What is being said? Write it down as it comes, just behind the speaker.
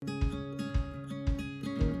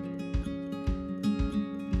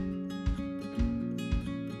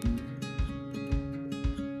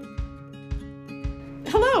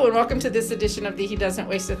and welcome to this edition of the He Doesn't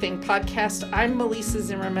Waste a Thing podcast. I'm Melissa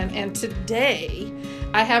Zimmerman, and today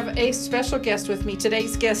I have a special guest with me.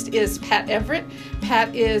 Today's guest is Pat Everett.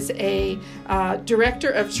 Pat is a director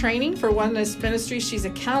of training for Oneness Ministry. She's a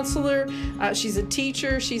counselor, she's a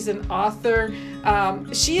teacher, she's an author.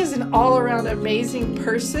 She is an all-around amazing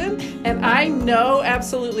person, and I know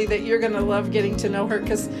absolutely that you're going to love getting to know her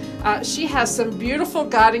because she has some beautiful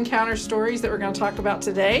God encounter stories that we're going to talk about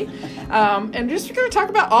today. And just we're going to talk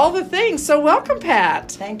about all the things. So welcome,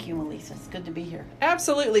 Pat. Thank you, Melissa. It's good to be here.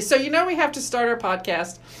 Absolutely. So we have to start our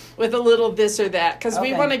podcast with a little this or that because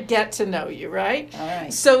we want to get to know you, right? All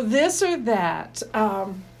right. So this or that,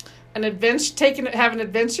 an adventure, have an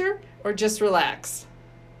adventure, or just relax?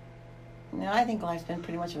 No, I think life's been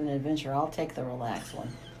pretty much of an adventure. I'll take the relaxed one.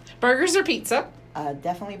 Burgers or pizza?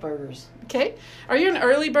 Definitely burgers. Okay. Are you an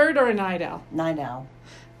early bird or a night owl? Night owl.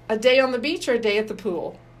 A day on the beach or a day at the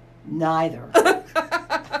pool? Neither.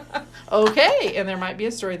 Okay, and there might be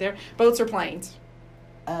a story there. Boats or planes?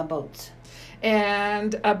 Boats.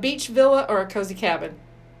 And a beach villa or a cozy cabin?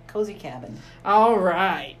 Cozy cabin. All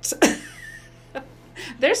right.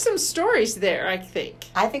 There's some stories there, I think.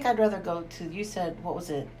 I think I'd rather go to, you said, what was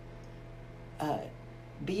it?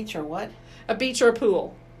 Beach or what? A beach or a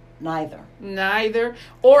pool? Neither.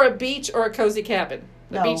 Or a beach or a cozy cabin?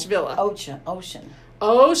 A beach villa? Ocean.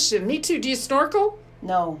 Me too. Do you snorkel?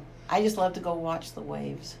 No. I just love to go watch the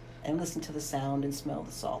waves and listen to the sound and smell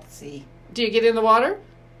the salt sea. Do you get in the water?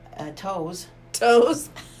 Toes.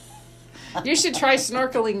 You should try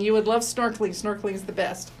snorkeling. You would love snorkeling. Snorkeling is the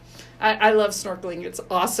best. I love snorkeling. It's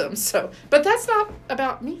awesome. But that's not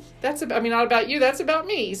about me. Not about you. That's about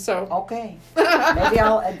me. So okay. Maybe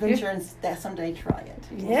I'll adventure and someday try it.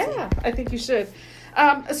 Yeah, I think you should.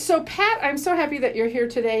 So Pat, I'm so happy that you're here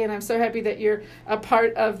today, and I'm so happy that you're a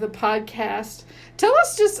part of the podcast. Tell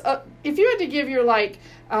us just if you had to give your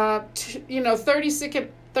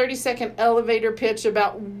 30-second elevator pitch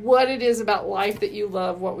about what it is about life that you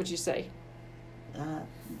love, what would you say?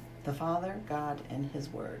 The Father, God, and His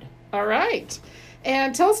Word. All right.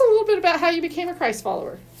 And tell us a little bit about how you became a Christ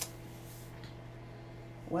follower.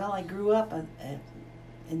 Well, I grew up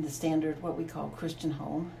in the standard, what we call Christian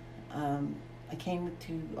home. I came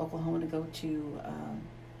to Oklahoma to go to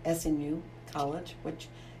SNU College, which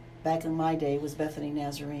back in my day was Bethany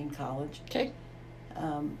Nazarene College. Okay.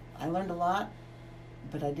 I learned a lot,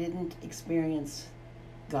 but I didn't experience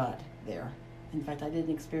God there. In fact, I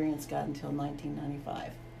didn't experience God until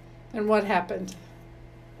 1995. And what happened?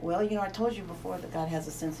 Well, I told you before that God has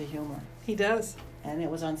a sense of humor. He does. And it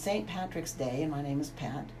was on St. Patrick's Day, and my name is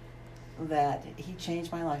Pat, that He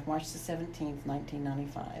changed my life, March the 17th,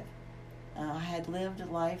 1995. I had lived a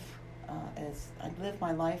life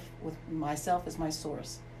my life with myself as my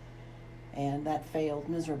source. And that failed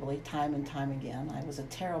miserably time and time again. I was a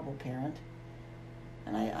terrible parent.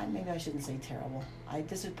 And I maybe I shouldn't say terrible. I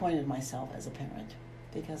disappointed myself as a parent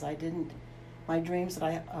because my dreams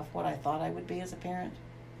of what I thought I would be as a parent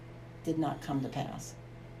did not come to pass.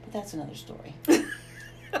 But that's another story.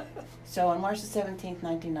 So on March the 17th,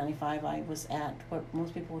 1995, I was at what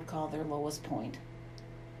most people would call their lowest point.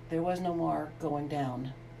 There was no more going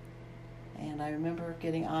down. And I remember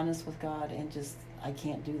getting honest with God and just, I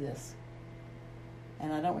can't do this.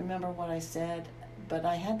 And I don't remember what I said, but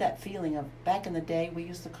I had that feeling of, back in the day, we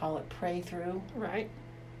used to call it pray through. Right.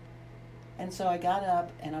 And so I got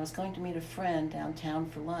up and I was going to meet a friend downtown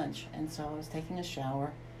for lunch. And so I was taking a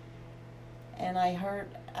shower. And I heard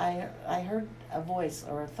a voice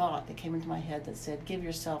or a thought that came into my head that said, give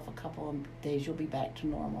yourself a couple of days, you'll be back to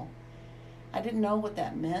normal. I didn't know what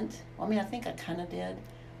that meant. Well, I think I kind of did.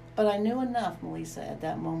 But I knew enough, Melissa, at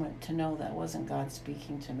that moment to know that wasn't God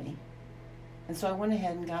speaking to me. And so I went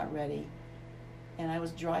ahead and got ready. And I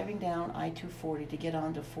was driving down I-240 to get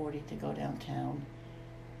onto 40 to go downtown.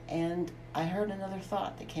 And I heard another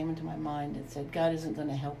thought that came into my mind that said, God isn't going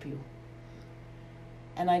to help you.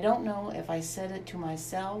 And I don't know if I said it to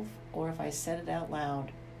myself or if I said it out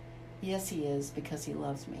loud. Yes, He is, because He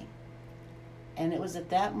loves me. And it was at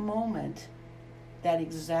that moment, that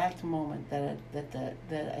exact moment, that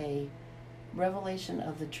a revelation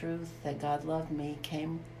of the truth that God loved me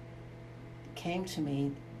came to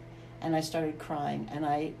me, and I started crying, and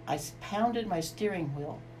I pounded my steering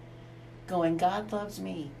wheel, going, God loves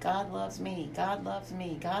me, God loves me, God loves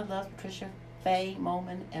me, God loves Patricia Faye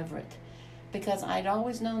Moman Everett, because I'd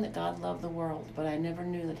always known that God loved the world, but I never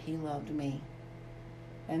knew that He loved me.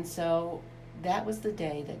 And so that was the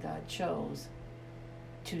day that God chose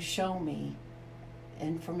to show me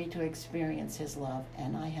and for me to experience His love,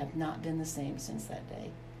 and I have not been the same since that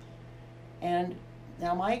day. And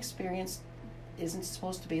now my experience isn't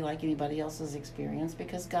supposed to be like anybody else's experience,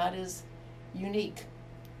 because God is unique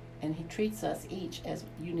and He treats us each as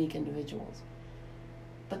unique individuals.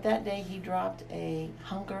 But that day He dropped a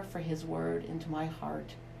hunger for His word into my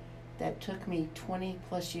heart that took me 20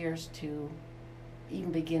 plus years to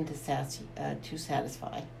even begin to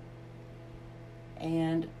satisfy.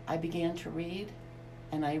 And I began to read,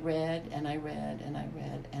 and I read, and I read, and I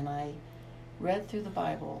read, and I read through the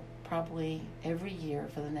Bible probably every year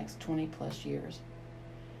for the next 20 plus years.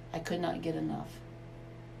 I could not get enough.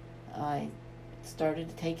 I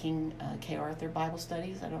started taking Kay Arthur Bible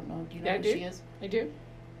studies. I don't know, do you know who she is? I do.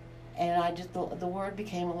 And I just, the word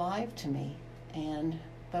became alive to me.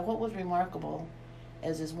 But what was remarkable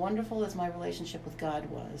is, as wonderful as my relationship with God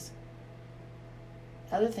was,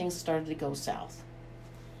 other things started to go south.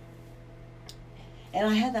 And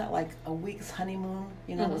I had that like a week's honeymoon,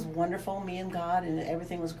 It was wonderful, me and God, and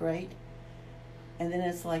everything was great. And then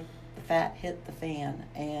it's like the fat hit the fan,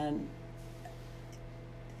 and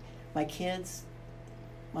my kids,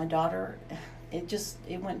 my daughter,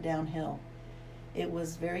 it went downhill. It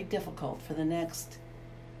was very difficult for the next,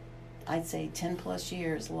 I'd say 10 plus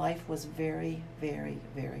years. Life was very, very,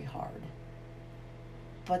 very hard.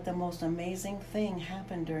 But the most amazing thing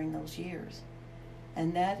happened during those years.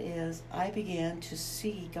 And that is, I began to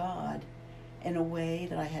see God in a way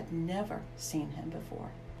that I had never seen Him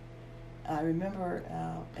before. I remember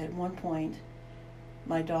at one point,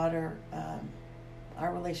 my daughter,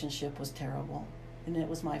 our relationship was terrible, and it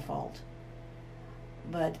was my fault.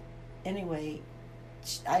 But anyway,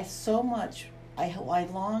 I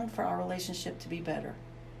longed for our relationship to be better.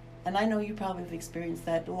 And I know you probably have experienced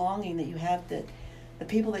that longing that you have, that the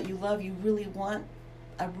people that you love, you really want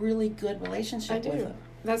a really good relationship with them.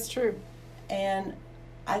 That's true. And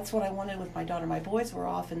that's what I wanted with my daughter. My boys were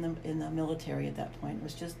off in the military at that point. It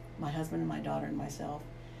was just my husband and my daughter and myself.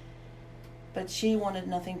 But she wanted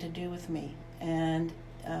nothing to do with me. And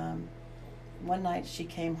one night she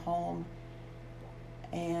came home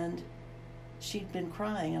and she'd been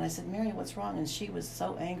crying, and I said, "Mary, what's wrong?" And she was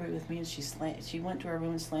so angry with me, and she went to her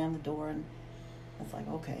room and slammed the door, and I was like,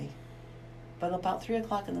 okay. But about 3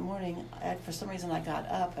 o'clock in the morning, for some reason I got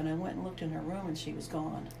up and I went and looked in her room, and she was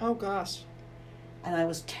gone. Oh gosh. And I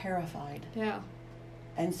was terrified. Yeah.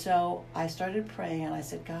 And so I started praying, and I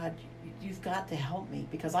said, "God, you've got to help me,"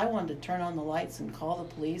 because I wanted to turn on the lights and call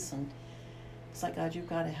the police, and it's like, "God, you've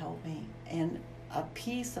got to help me." And a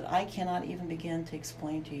peace that I cannot even begin to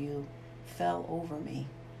explain to you fell over me.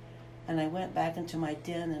 And I went back into my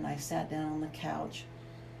den and I sat down on the couch,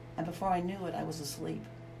 and before I knew it, I was asleep.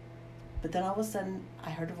 But then all of a sudden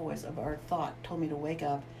I heard a voice, or a thought told me to wake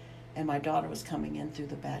up, and my daughter was coming in through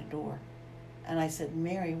the back door. And I said,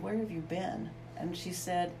 "Mary, where have you been?" And she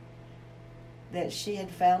said that she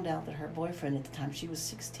had found out that her boyfriend at the time, she was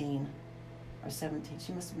 16 or 17,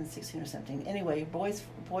 she must have been 16 or 17. Anyway, her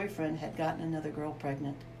boyfriend had gotten another girl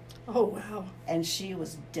pregnant. Oh, wow. And she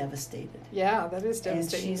was devastated. Yeah, that is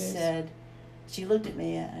devastating. And she said, she looked at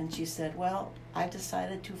me and she said, "Well, I've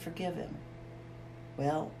decided to forgive him."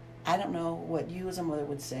 Well, I don't know what you as a mother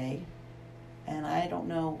would say, and I don't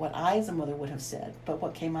know what I as a mother would have said, but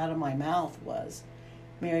what came out of my mouth was,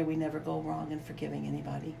 "Mary, we never go wrong in forgiving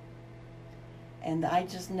anybody." And I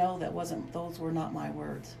just know those were not my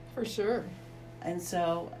words. For sure. And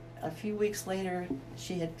so a few weeks later,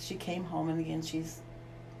 she came home, and again she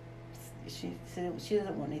said she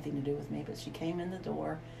doesn't want anything to do with me, but she came in the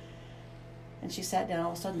door and she sat down.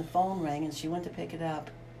 All of a sudden the phone rang, and she went to pick it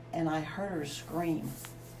up, and I heard her scream.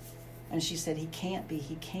 And she said, he can't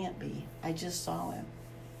be. I just saw him.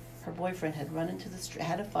 Her boyfriend had run into the street,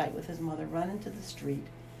 had a fight with his mother, run into the street,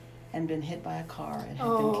 and been hit by a car and had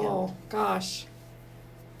been killed. Oh, gosh.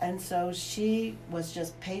 And so she was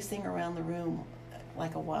just pacing around the room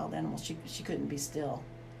like a wild animal. She couldn't be still.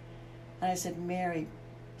 And I said, "Mary,"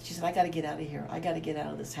 she said, "I got to get out of here. I got to get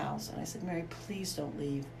out of this house." And I said, "Mary, please don't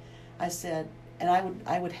leave." I said, and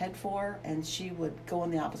I would head for her, and she would go in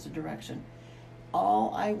the opposite direction.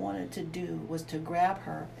 All I wanted to do was to grab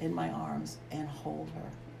her in my arms and hold her,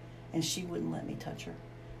 and she wouldn't let me touch her.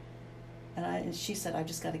 And she said, "I've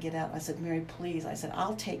just got to get out." I said, "Mary, please." I said,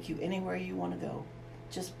 "I'll take you anywhere you want to go.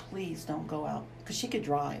 Just please don't go out," because she could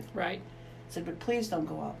drive. Right. I said, "But please don't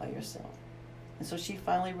go out by yourself." And so she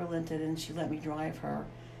finally relented, and she let me drive her.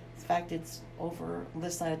 In fact, it's over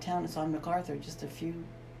this side of town. It's on MacArthur, just a few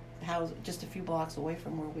blocks away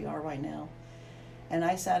from where we are right now. And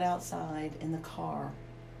I sat outside in the car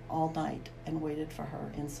all night and waited for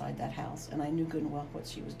her inside that house. And I knew good and well what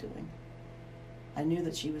she was doing. I knew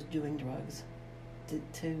that she was doing drugs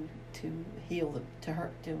to heal to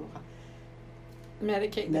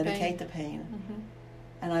medicate the pain. Mm-hmm.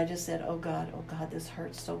 And I just said, oh God, this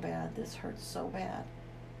hurts so bad. This hurts so bad.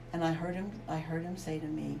 And I heard him say to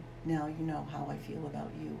me, now you know how I feel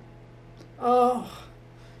about you. Oh,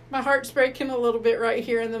 my heart's breaking a little bit right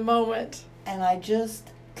here in the moment. And I just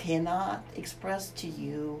cannot express to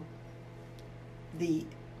you the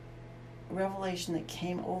revelation that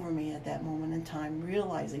came over me at that moment in time,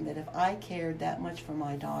 realizing that if I cared that much for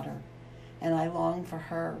my daughter, and I longed for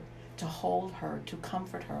her, to hold her, to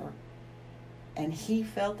comfort her, and he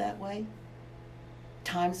felt that way,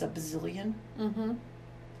 times a bazillion. Mm-hmm.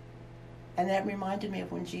 And that reminded me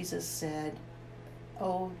of when Jesus said,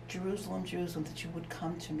 oh, Jerusalem, Jerusalem, that you would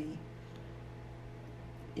come to me.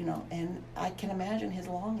 You know, and I can imagine his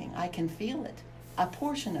longing. I can feel it, a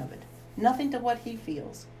portion of it. Nothing to what he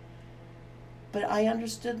feels. But I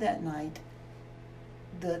understood that night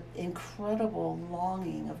the incredible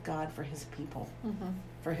longing of God for his people,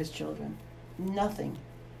 for his children. Nothing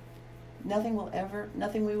we will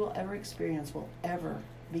ever experience will ever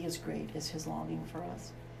be as great as his longing for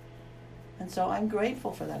us. And so I'm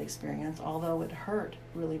grateful for that experience, although it hurt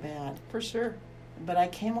really bad. For sure. But I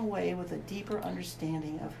came away with a deeper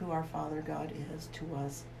understanding of who our Father God is to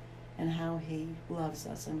us and how he loves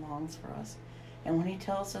us and longs for us. And when he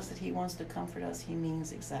tells us that he wants to comfort us, he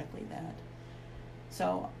means exactly that.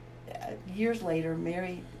 So years later,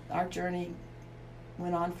 Mary, our journey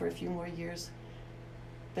went on for a few more years,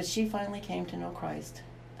 but she finally came to know Christ.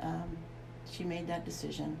 She made that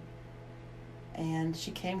decision. And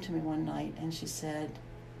she came to me one night and she said,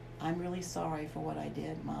 I'm really sorry for what I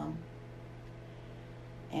did, Mom.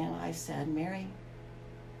 And I said, Mary,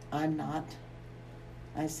 I'm not.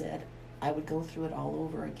 I said, I would go through it all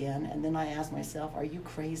over again. And then I asked myself, are you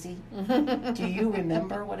crazy? Do you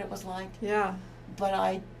remember what it was like? Yeah.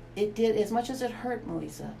 But it did, as much as it hurt,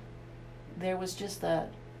 Melissa, there was just a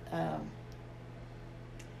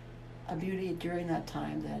beauty during that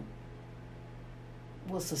time that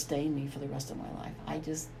will sustain me for the rest of my life.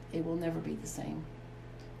 It will never be the same.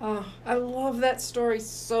 Oh, I love that story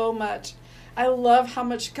so much. I love how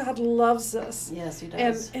much God loves us. Yes, he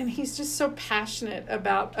does. And he's just so passionate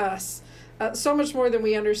about us. So much more than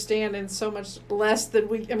we understand and so much less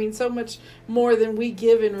than so much more than we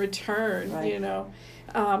give in return, right. You know.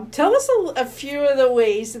 Tell us a few of the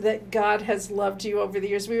ways that God has loved you over the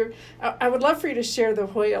years. I would love for you to share the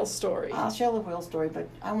whale story. I'll share the whale story, but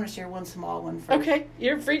I want to share one small one first. Okay,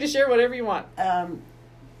 you're free to share whatever you want.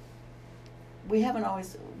 We haven't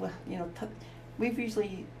always, we've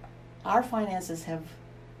usually, our finances have,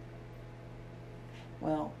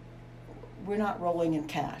 we're not rolling in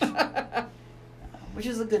cash, which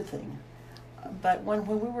is a good thing. But when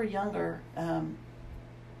we were younger,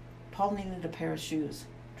 Paul needed a pair of shoes,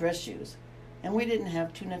 dress shoes. And we didn't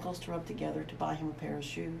have 2 nickels to rub together to buy him a pair of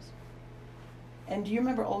shoes. And do you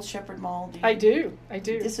remember Old Shepherd Mall? I do.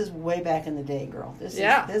 This is way back in the day, girl. This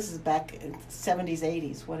is back in 70s,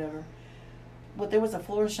 80s, whatever. But there was a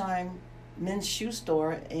Florsheim men's shoe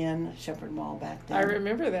store in Shepherd Mall back then. I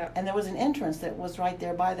remember that. And there was an entrance that was right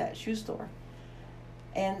there by that shoe store.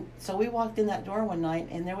 And so we walked in that door one night,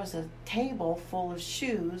 and there was a table full of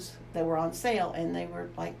shoes that were on sale, and they were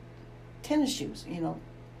like tennis shoes,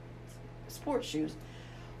 sports shoes.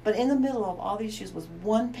 But in the middle of all these shoes was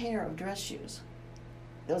one pair of dress shoes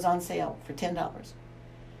that was on sale for $10.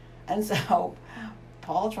 And so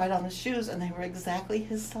Paul tried on the shoes, and they were exactly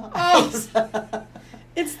his size. Oh,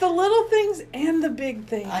 it's the little things and the big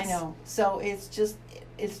things. I know. So it's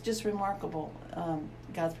just remarkable,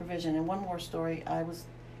 God's provision. And one more story. I was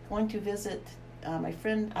going to visit my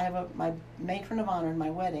friend. My matron of honor in my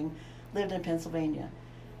wedding lived in Pennsylvania,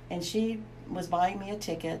 and she was buying me a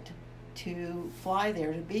ticket to fly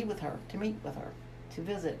there to be with her, to meet with her, to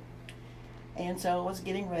visit. And so I was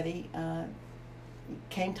getting ready.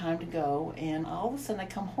 Came time to go, and all of a sudden I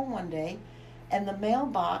come home one day, and the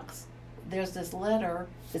mailbox, there's this letter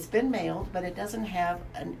that's been mailed, but it doesn't have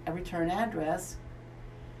a return address,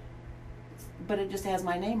 but it just has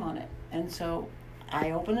my name on it. And so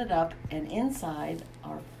I open it up, and inside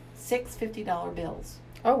are 6 $50 bills.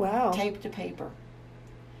 Oh, wow. Taped to paper.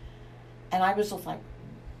 And I was just like,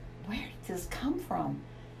 where did this come from?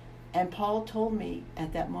 And Paul told me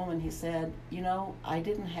at that moment, he said, I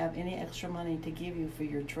didn't have any extra money to give you for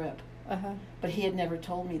your trip. Uh-huh. But he had never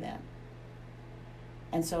told me that.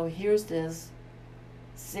 And so here are these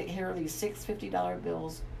 6 $50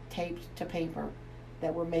 bills taped to paper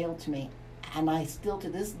that were mailed to me. And I still, to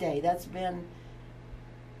this day, that's been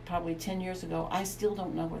probably 10 years ago, I still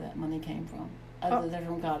don't know where that money came from, other than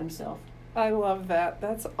from God himself. I love that.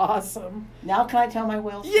 That's awesome. Now can I tell my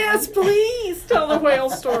whale story? Yes, please tell the whale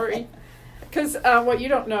story. Because what you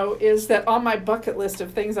don't know is that on my bucket list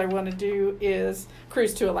of things I want to do is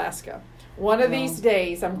cruise to Alaska. One of these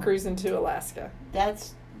days, I'm cruising to Alaska.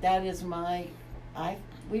 That is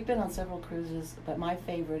we've been on several cruises, but my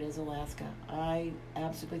favorite is Alaska. I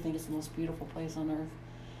absolutely think it's the most beautiful place on earth.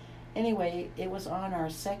 Anyway, it was on our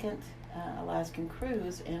second Alaskan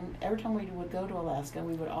cruise, and every time we would go to Alaska,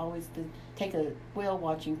 we would always take a whale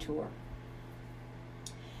watching tour.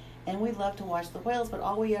 And we loved to watch the whales, but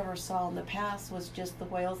all we ever saw in the past was just the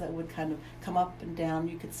whales that would kind of come up and down.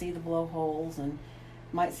 You could see the blowholes and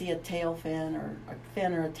might see a tail fin or a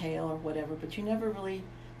fin or a tail or whatever, but you never really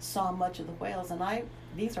saw much of the whales. And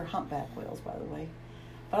these are humpback whales, by the way,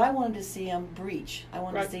 but I wanted to see them breach. I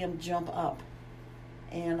wanted to see them jump up.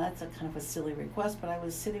 And that's a kind of a silly request, but I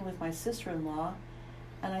was sitting with my sister-in-law,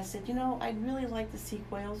 and I said, I'd really like to see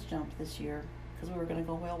whales jump this year, because we were going to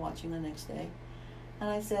go whale watching the next day. And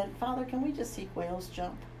I said, Father, can we just see whales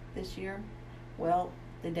jump this year? Well,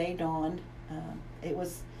 the day dawned. It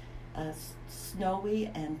was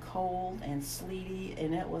snowy and cold and sleety,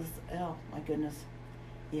 and it was, oh my goodness,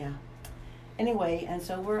 yeah. Anyway, and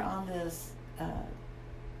so we're on this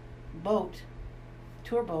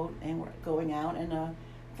tour boat, and we're going out, and a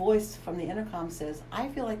voice from the intercom says, I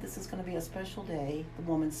feel like this is going to be a special day, the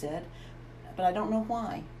woman said, but I don't know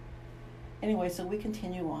why. Anyway, so we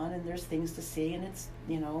continue on, and there's things to see, and it's,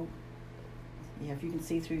 if you can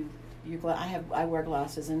see through your I wear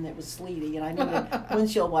glasses, and it was sleety, and I needed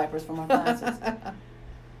windshield wipers for my glasses.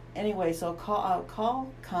 Anyway, so a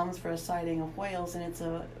call comes for a sighting of whales, and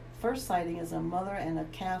first sighting is a mother and a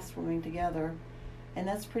calf swimming together. And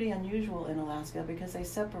that's pretty unusual in Alaska, because they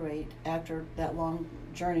separate after that long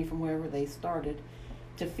journey from wherever they started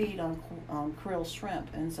to feed on krill shrimp.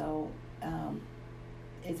 And so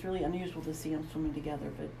it's really unusual to see them swimming together.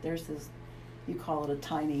 But there's this, you call it a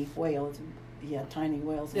tiny whale. Tiny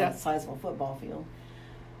whales about the size of a football field.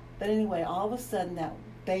 But anyway, all of a sudden that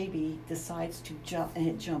baby decides to jump, and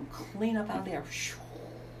it jumped clean up out of the air.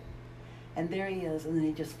 And there he is, and then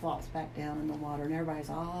he just flops back down in the water, and everybody's,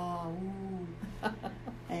 ooh.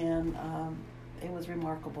 And it was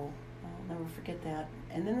remarkable. I'll never forget that.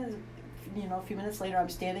 And then, a few minutes later, I'm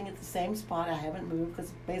standing at the same spot. I haven't moved,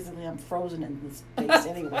 because basically I'm frozen in this space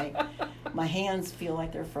anyway. My hands feel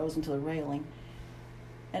like they're frozen to the railing.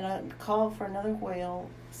 And a call for another whale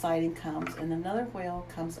sighting comes, and another whale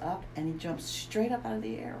comes up, and he jumps straight up out of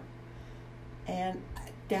the air. And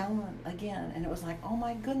down again, and it was like, oh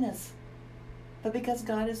my goodness. But because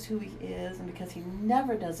God is who he is, and because he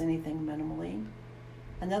never does anything minimally,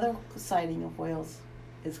 another sighting of whales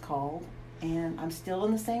is called, and I'm still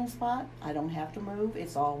in the same spot. I don't have to move.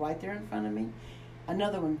 It's all right there in front of me.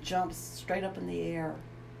 Another one jumps straight up in the air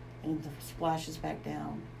and splashes back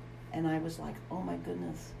down. And I was like, oh my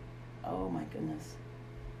goodness. Oh my goodness.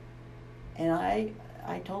 And I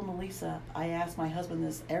told Melissa, I asked my husband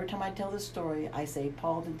this, every time I tell this story, I say,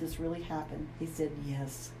 Paul, did this really happen? He said,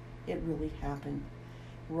 yes. It really happened.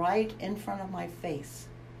 Right in front of my face.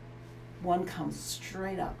 One comes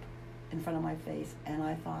straight up in front of my face, and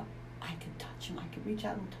I thought, I could touch him. I could reach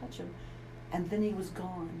out and touch him. And then he was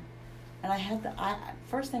gone. And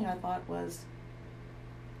first thing I thought was,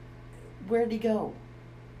 where'd he go?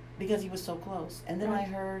 Because he was so close. And then I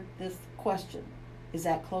heard this question, is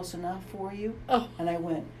that close enough for you? Oh. And I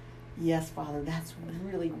went, yes, Father, that's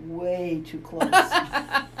really way too close.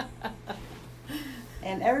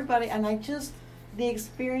 And everybody, and the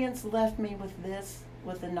experience left me with this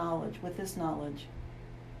knowledge,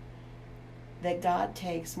 that God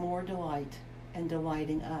takes more delight in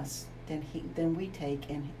delighting us than we take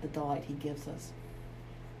in the delight he gives us.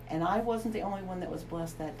 And I wasn't the only one that was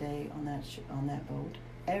blessed that day on that boat.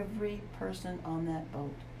 Every person on that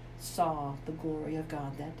boat saw the glory of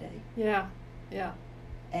God that day. Yeah, yeah.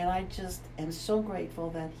 And I just am so grateful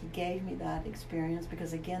that he gave me that experience,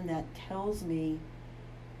 because again, that tells me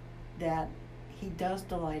that he does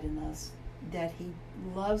delight in us, that he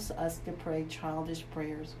loves us to pray childish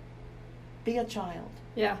prayers. Be a child.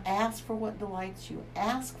 Yeah. Ask for what delights you.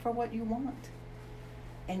 Ask for what you want.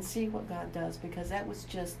 And see what God does, because that was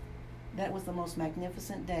the most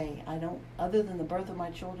magnificent day. Other than the birth of my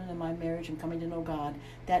children and my marriage and coming to know God,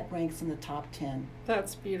 that ranks in the top 10.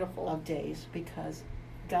 That's beautiful. Of days, because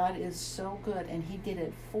God is so good, and he did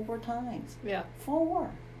it 4 times. Yeah. 4.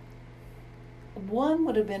 One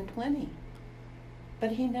would have been plenty.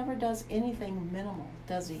 But he never does anything minimal,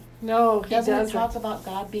 does he? No, he doesn't. Doesn't talk about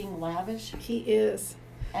God being lavish? He is.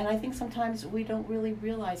 And I think sometimes we don't really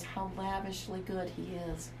realize how lavishly good he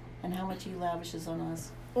is and how much he lavishes on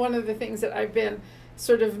us. One of the things that I've been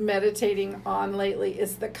sort of meditating on lately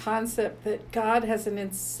is the concept that God has an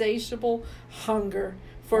insatiable hunger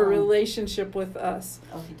for a relationship with us.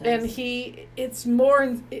 Oh, he does. And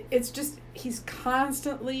he's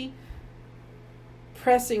constantly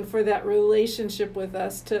pressing for that relationship with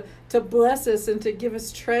us, to bless us and to give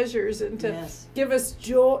us treasures and to give us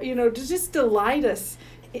joy, to just delight us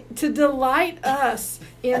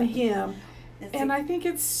in him. And I think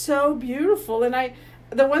it's so beautiful. And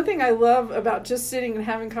the one thing I love about just sitting and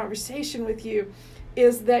having conversation with you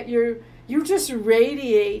is that you just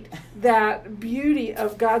radiate that beauty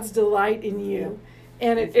of God's delight in you.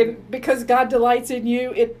 And it because God delights in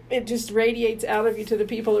you, it just radiates out of you to the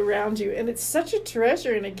people around you. And it's such a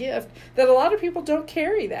treasure and a gift that a lot of people don't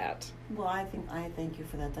carry that. Well, I thank you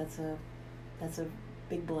for that. That's a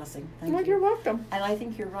big blessing. Thank you. You're welcome. And I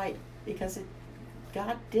think you're right, because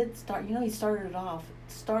God did start. He started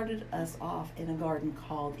us off in a garden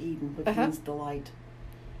called Eden, which means delight.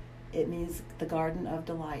 It means the garden of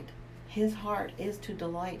delight. His heart is to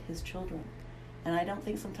delight his children. And I don't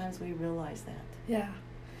think sometimes we realize that. Yeah.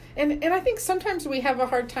 And I think sometimes we have a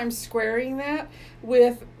hard time squaring that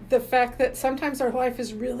with the fact that sometimes our life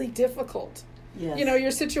is really difficult. Yes.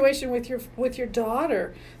 Your situation with your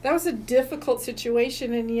daughter, that was a difficult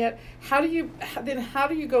situation, and yet how do you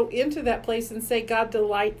go into that place and say God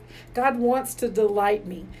wants to delight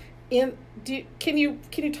me? Can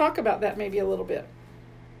you talk about that maybe a little bit?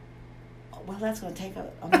 Well, that's going to take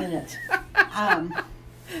a minute.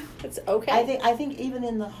 It's okay. I think even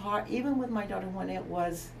in the heart, even with my daughter when it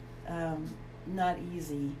was not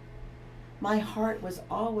easy, my heart was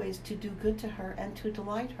always to do good to her and to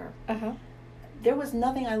delight her. Uh-huh. There was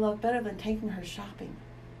nothing I loved better than taking her shopping.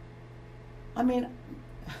 I mean,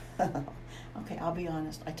 okay, I'll be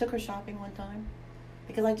honest. I took her shopping one time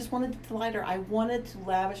because I just wanted to delight her. I wanted to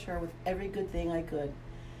lavish her with every good thing I could.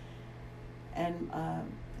 And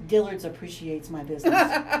Dillard's appreciates my business.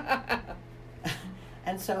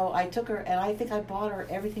 And so I took her, and I think I bought her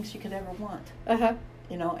everything she could ever want. Uh-huh.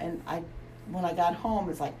 And when I got home,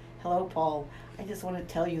 it's like, hello, Paul. I just want to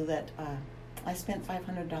tell you that I spent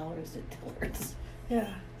 $500 at Dillard's.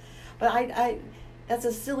 Yeah. But that's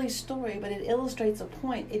a silly story, but it illustrates a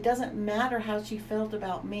point. It doesn't matter how she felt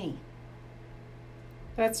about me.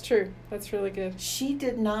 That's true. That's really good. She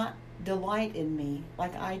did not delight in me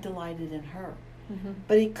like I delighted in her. Mm-hmm.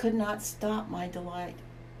 But it could not stop my delight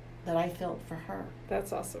that I felt for her.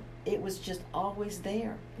 That's awesome. It was just always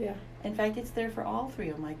there. Yeah. In fact, it's there for all three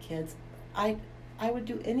of my kids. I would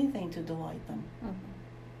do anything to delight them. Mm-hmm.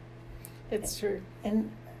 It's true.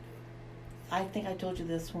 And I think I told you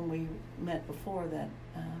this when we met before, that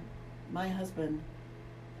my husband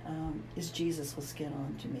is Jesus with skin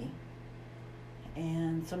on to me.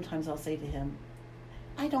 And sometimes I'll say to him,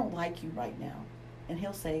 I don't like you right now. And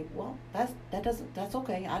he'll say, well, that's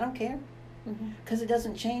okay. I don't care. Because it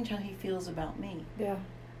doesn't change how he feels about me. Yeah.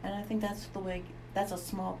 And I think that's a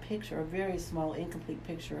small picture, a very small, incomplete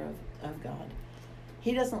picture of God.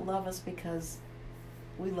 He doesn't love us because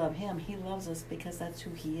we love him. He loves us because that's who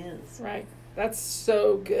he is. Right. That's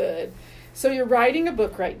so good. So you're writing a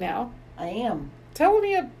book right now. I am.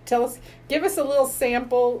 Give us a little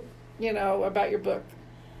sample, about your book.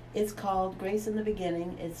 It's called Grace in the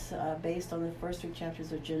Beginning. It's based on the first 3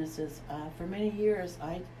 chapters of Genesis. For many years,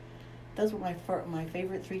 those were my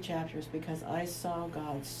favorite 3 chapters because I saw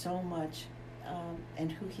God so much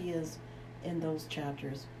and who he is in those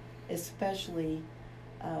chapters, especially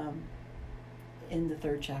in the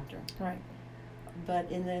 3rd chapter. Right.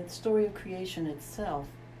 But in the story of creation itself,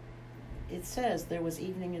 it says there was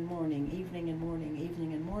evening and morning, evening and morning,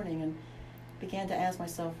 evening and morning, and began to ask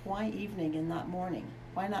myself, why evening and not morning?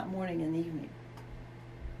 Why not morning and evening?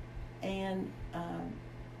 And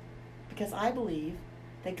because I believe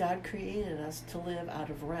that God created us to live out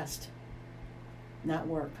of rest, not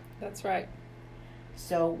work. That's right.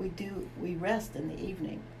 So we rest in the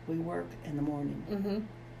evening, we work in the morning. Mm-hmm.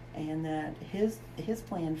 And that his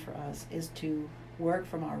plan for us is to work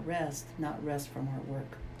from our rest, not rest from our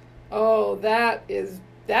work. Oh,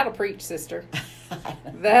 that'll preach, sister.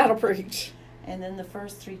 That'll preach. And then the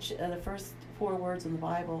first 4 words in the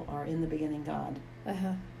Bible are in the beginning God.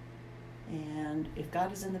 Uh-huh. And if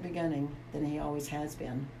God is in the beginning, then he always has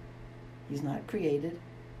been. He's not created.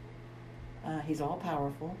 He's all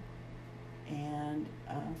powerful. And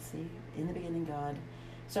in the beginning God.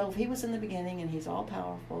 So if he was in the beginning and he's all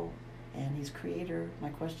powerful and he's creator, my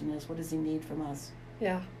question is, what does he need from us?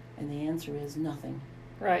 Yeah. And the answer is nothing.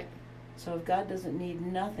 Right. So if God doesn't need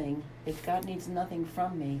nothing, if God needs nothing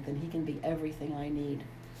from me, then he can be everything I need.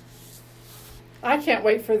 I can't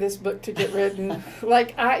wait for this book to get written.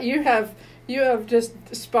 You have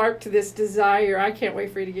just sparked this desire. I can't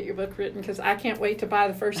wait for you to get your book written because I can't wait to buy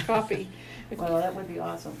the first copy. Well, that would be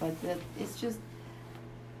awesome. But it's just,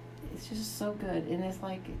 it's just so good. And it's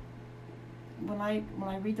like when I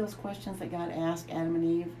read those questions that God asked Adam and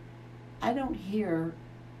Eve, I don't hear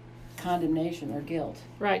condemnation or guilt.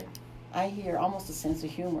 Right. I hear almost a sense of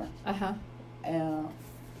humor. Uh-huh.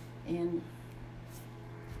 And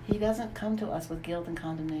he doesn't come to us with guilt and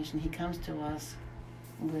condemnation. He comes to us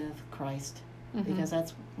with Christ. Mm-hmm. Because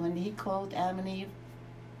that's when he clothed Adam and Eve,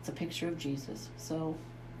 it's a picture of Jesus. So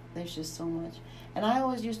there's just so much. And I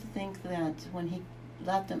always used to think that when he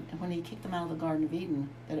kicked them out of the Garden of Eden,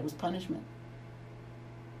 that it was punishment.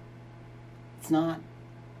 It's not.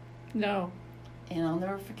 No. And I'll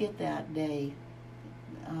never forget that day.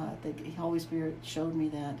 The Holy Spirit showed me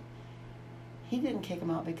that he didn't kick them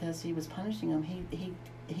out because he was punishing them.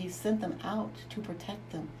 He sent them out to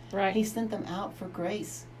protect them. Right. He sent them out for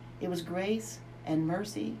grace. It was grace and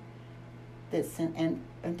mercy that sent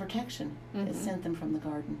and protection that sent them from the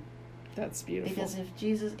garden. That's beautiful. Because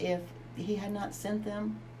if he had not sent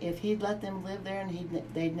them, if he'd let them live there and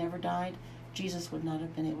they'd never died, Jesus would not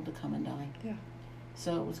have been able to come and die. Yeah.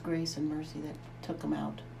 So it was grace and mercy that took them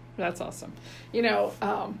out. That's awesome. You know,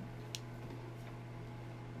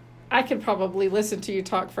 I could probably listen to you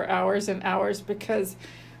talk for hours and hours, because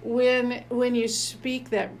when you speak,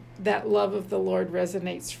 that love of the Lord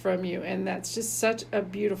resonates from you, and that's just such a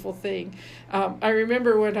beautiful thing. I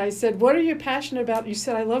remember when I said, "What are you passionate about?" You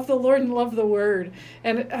said, "I love the Lord and love the Word,"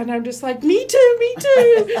 and I'm just like, "Me too,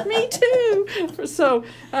 me too." So,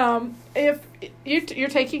 if you're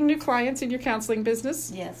taking new clients in your counseling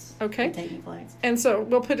business, yes, okay, I'm taking clients, and so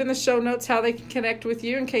we'll put in the show notes how they can connect with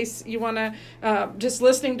you in case you want to. Just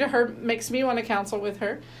listening to her makes me want to counsel with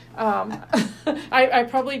her. I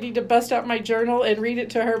probably need to bust out my journal and read it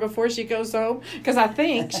to her before she goes home, because I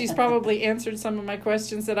think she's probably answered some of my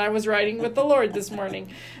questions that I was writing with the Lord this morning.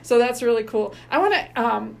 So that's really cool. I want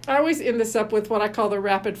to. I always end this up with what I call the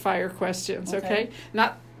rapid fire questions. Okay?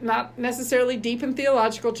 Not necessarily deep and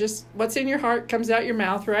theological, just what's in your heart comes out your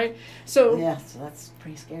mouth, right? So yeah, so that's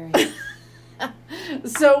pretty scary.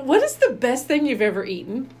 So what is the best thing you've ever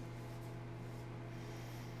eaten?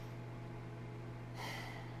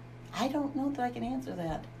 I don't know that I can answer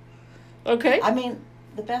that. Okay. I mean,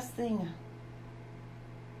 the best thing,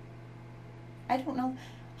 I don't know.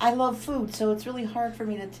 I love food, so it's really hard for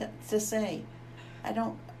me to say.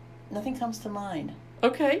 Nothing comes to mind.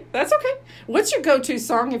 Okay, that's okay. What's your go-to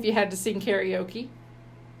song if you had to sing karaoke?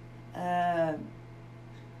 I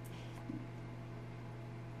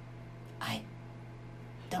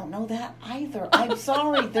don't know that either. I'm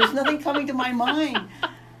sorry. There's nothing coming to my mind.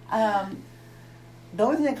 The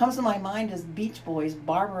only thing that comes to my mind is Beach Boys,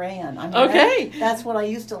 Barbara Ann. I mean, okay. That's what I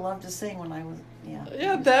used to love to sing when I was,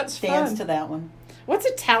 Yeah, that's dance fun. to that one. What's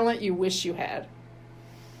a talent you wish you had?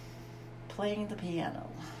 Playing the piano.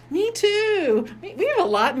 Me too. We have a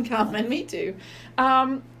lot in common. Me too.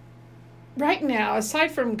 Right now,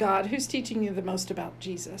 aside from God, who's teaching you the most about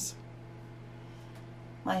Jesus?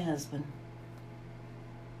 My husband.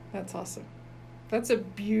 That's awesome. That's a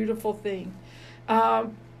beautiful thing.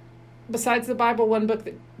 Besides the Bible, one book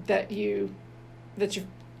that's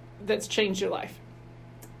changed your life.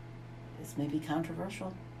 This may be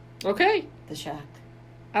controversial. Okay. The Shack.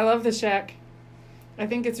 I love The Shack. I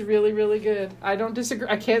think it's really, really good. I don't disagree.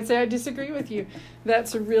 I can't say I disagree with you.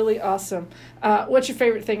 That's really awesome. What's your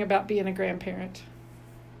favorite thing about being a grandparent?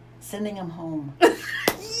 Sending them home.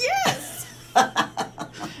 Yes!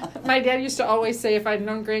 My dad used to always say if I'd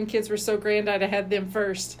known grandkids were so grand, I'd have had them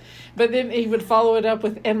first. But then he would follow it up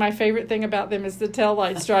with, and my favorite thing about them is the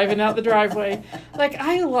taillights driving out the driveway. Like,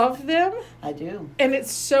 I love them. I do. And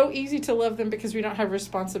it's so easy to love them because we don't have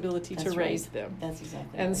responsibility to raise them. That's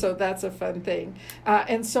exactly And right. so that's a fun thing.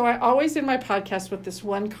 And so I always end my podcast with this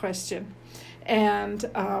one question. And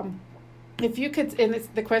if you could,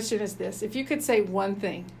 the question is this, if you could say one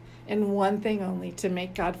thing and one thing only to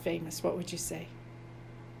make God famous, what would you say?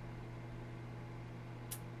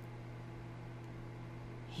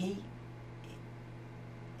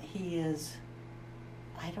 He is,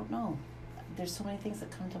 I don't know. There's so many things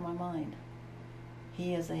that come to my mind.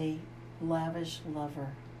 He is a lavish lover.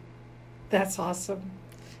 That's awesome.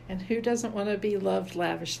 And who doesn't want to be loved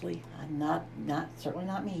lavishly? Certainly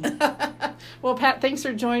not me. Well, Pat, thanks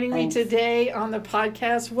for joining me today on the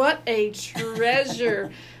podcast. What a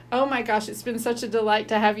treasure. Oh my gosh, it's been such a delight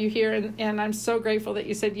to have you here, and I'm so grateful that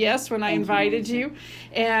you said yes when I invited you.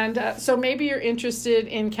 And so maybe you're interested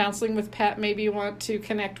in counseling with Pat. Maybe you want to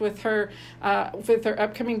connect with her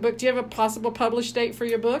upcoming book. Do you have a possible publish date for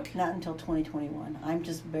your book? Not until 2021. I'm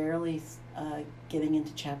just barely getting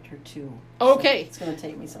into chapter 2. Okay. So it's going to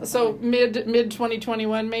take me some time. So mid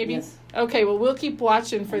 2021 maybe? Yes. Okay, well, we'll keep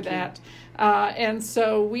watching for Thank you. that. And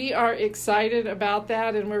so we are excited about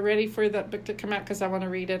that, and we're ready for that book to come out because I want to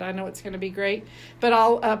read it. I know it's going to be great. But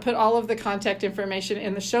I'll put all of the contact information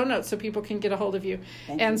in the show notes so people can get a hold of you.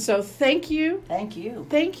 Thank and you. so thank you. Thank you.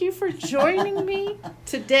 Thank you for joining me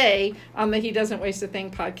today on the He Doesn't Waste a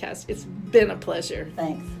Thing podcast. It's been a pleasure.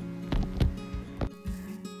 Thanks.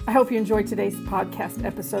 I hope you enjoyed today's podcast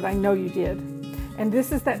episode. I know you did. And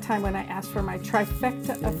this is that time when I ask for my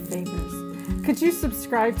trifecta of favors. Could you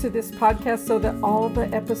subscribe to this podcast so that all the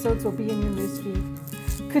episodes will be in your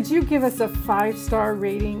newsfeed? Could you give us a 5-star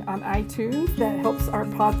rating on iTunes? That helps our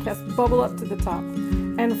podcast bubble up to the top.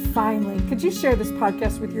 And finally, could you share this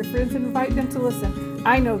podcast with your friends and invite them to listen?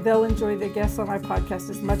 I know they'll enjoy the guests on my podcast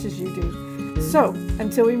as much as you do. So,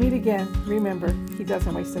 until we meet again, remember, He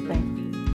doesn't waste a thing.